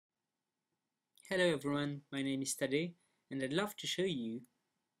Hello everyone, my name is Tade and I'd love to show you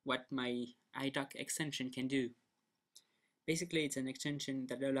what my iDoc extension can do. Basically, it's an extension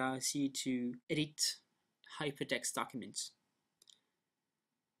that allows you to edit hypertext documents.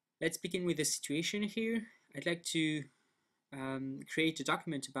 Let's begin with the situation here. I'd like to create a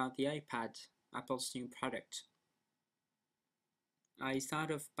document about the iPad, Apple's new product. I start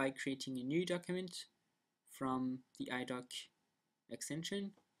off by creating a new document from the iDoc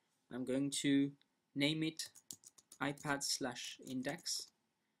extension. I'm going to name it iPad/index.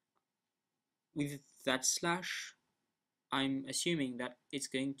 With that slash, I'm assuming that it's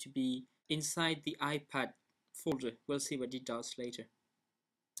going to be inside the iPad folder. We'll see what it does later.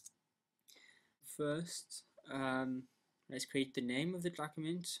 First, let's create the name of the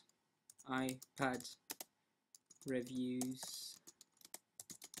document, iPad reviews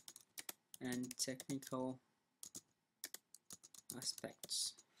and technical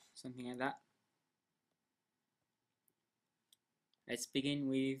aspects, something like that. Let's begin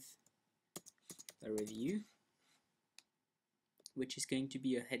with a review, which is going to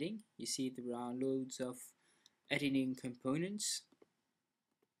be a heading. You see there are loads of editing components,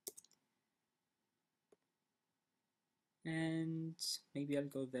 and maybe I'll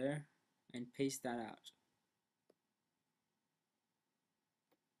go there and paste that out.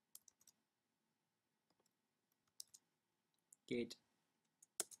 Good.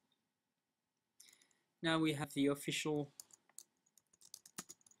 Now we have the official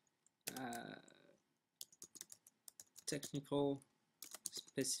technical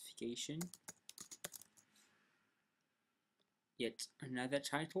specification, yet another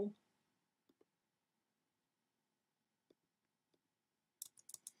title,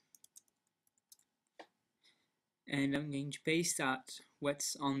 and I'm going to paste out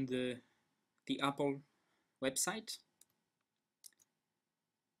what's on the Apple website.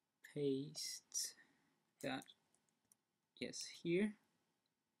 Paste that, yes, here.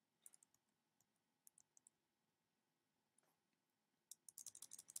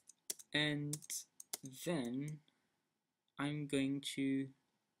 And then I'm going to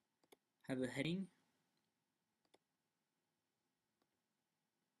have a heading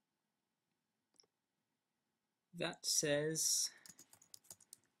that says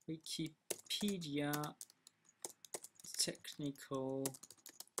Wikipedia technical,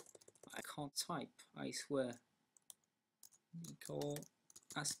 I can't type, I swear, technical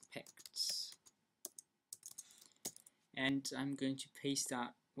aspects. And I'm going to paste out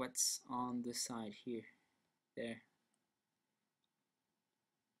what's on the side here, there.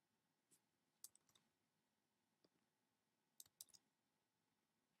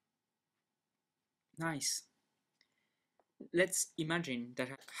 Nice. Let's imagine that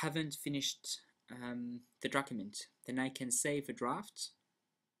I haven't finished the document. Then I can save a draft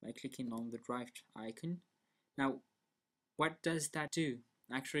by clicking on the draft icon. Now, what does that do?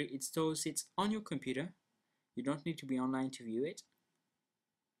 Actually, it stores it on your computer. You don't need to be online to view it.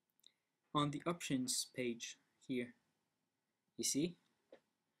 On the options page here, you see,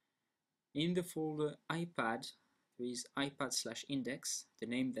 in the folder iPad, there is iPad/index, the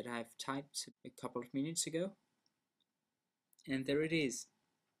name that I've typed a couple of minutes ago. And there it is,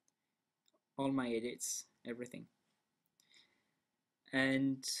 all my edits, everything.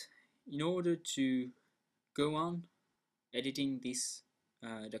 And in order to go on editing this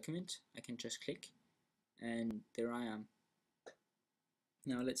document, I can just click and there I am.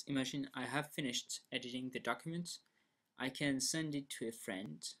 Now let's imagine I have finished editing the document. I can send it to a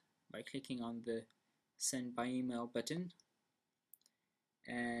friend by clicking on the send by email button,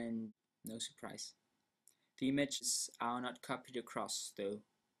 and no surprise, the images are not copied across though,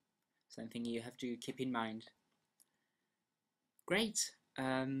 something you have to keep in mind. Great.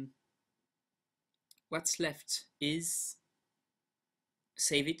 What's left is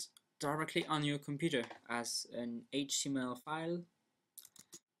save it directly on your computer as an HTML file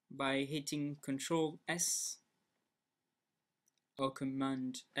by hitting Ctrl S or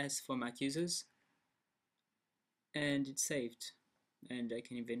Command S for Mac users, and it's saved, and I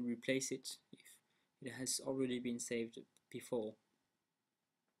can even replace it if it has already been saved before.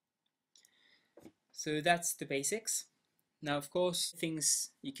 So that's the basics. Now, of course,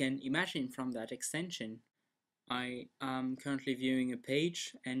 things you can imagine from that extension. I am currently viewing a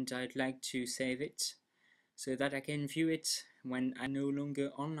page and I'd like to save it so that I can view it when I'm no longer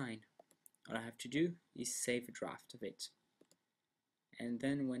online. All I have to do is save a draft of it. And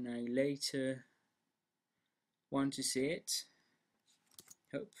then when I later want to see it,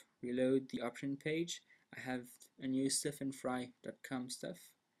 reload the option page, I have a new stuffandfry.com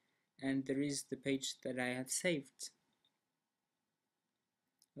stuff, and there is the page that I have saved.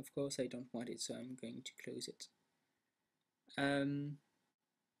 Of course I don't want it, so I'm going to close it.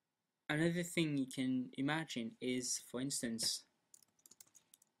 Another thing you can imagine is, for instance,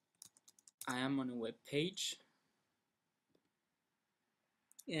 I am on a web page,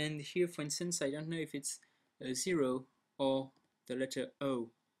 and here, for instance, I don't know if it's a 0 or the letter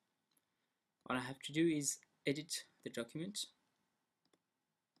O. All I have to do is edit the document.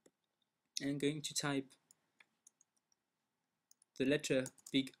 I'm going to type the letter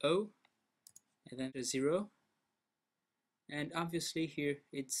big O and then a 0, and obviously here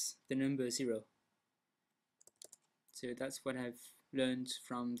it's the number 0. So that's what I've learned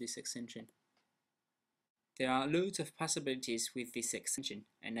from this extension. There are loads of possibilities with this extension,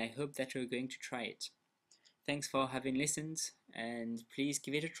 and I hope that you're going to try it. Thanks for having listened, and please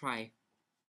give it a try.